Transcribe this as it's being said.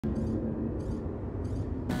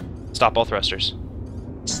Stop all thrusters.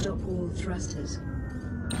 Stop all thrusters.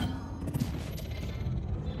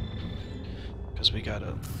 Because we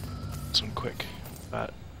gotta... This one quick.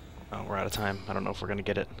 But... Oh, we're out of time. I don't know if we're gonna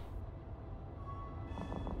get it.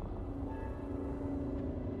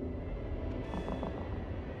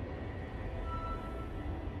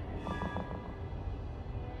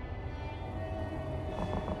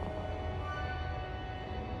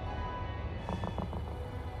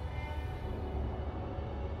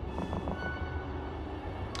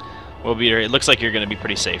 Well, Peter, it looks like you're going to be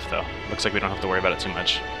pretty safe, though. Looks like we don't have to worry about it too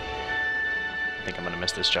much. I think I'm going to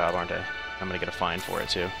miss this job, aren't I? I'm going to get a fine for it,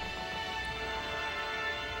 too.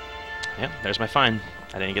 Yeah, there's my fine.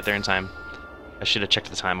 I didn't get there in time. I should have checked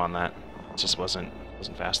the time on that. It just wasn't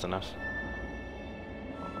fast enough.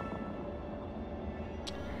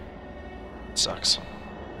 It sucks.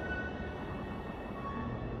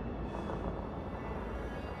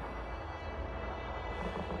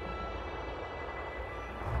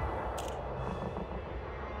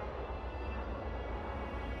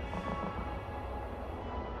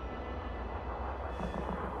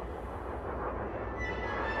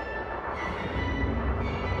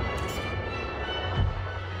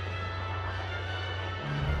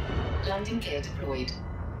 Landing gear deployed.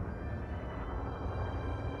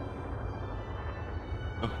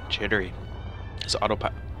 Oh, jittery. It's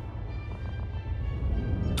autopilot.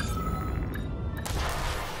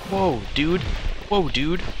 Whoa, dude. Whoa,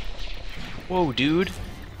 dude. Whoa, dude.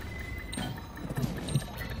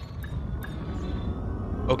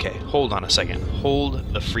 Okay, hold on a second.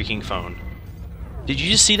 Hold the freaking phone. Did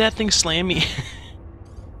you just see that thing slam me?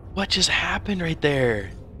 What just happened right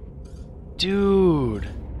there? Dude.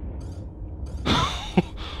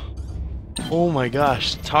 Oh my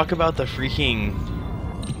gosh, talk about the freaking,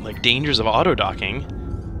 like, dangers of auto-docking.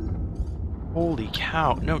 Holy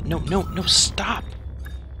cow. No, no, no, no, stop!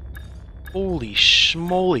 Holy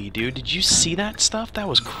schmoly, dude. Did you see that stuff? That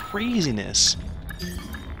was craziness.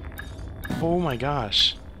 Oh my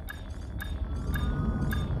gosh.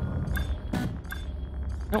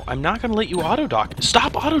 No, I'm not gonna let you auto-dock.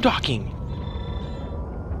 Stop auto-docking!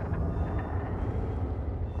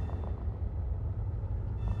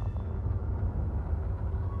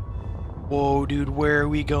 Whoa, dude, where are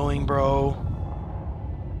we going, bro?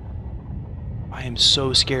 I am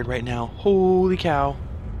so scared right now. Holy cow.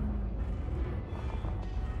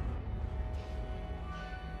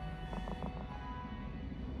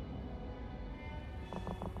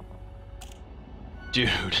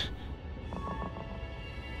 Dude.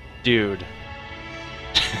 Dude.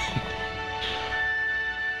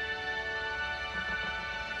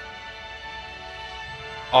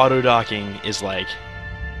 Auto-docking is like...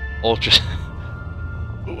 ultra...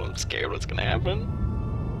 Ooh, I'm scared what's gonna happen.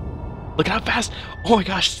 Look at how fast... Oh my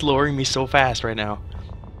gosh, it's lowering me so fast right now.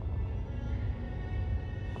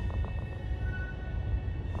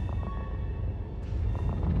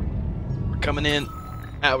 We're coming in.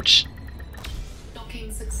 Ouch.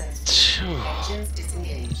 Docking successful. Engines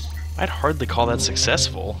disengaged. I'd hardly call that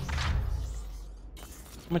successful.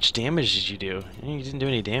 How much damage did you do? You didn't do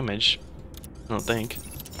any damage. I don't think.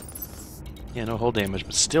 Yeah, no hull damage,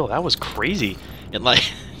 but still, that was crazy. It's like,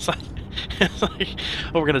 it's like,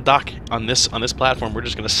 oh, we're gonna dock on this platform. We're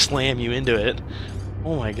just gonna slam you into it.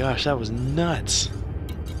 Oh my gosh, that was nuts.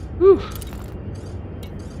 Whew.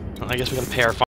 Well, I guess we gotta pay our fine.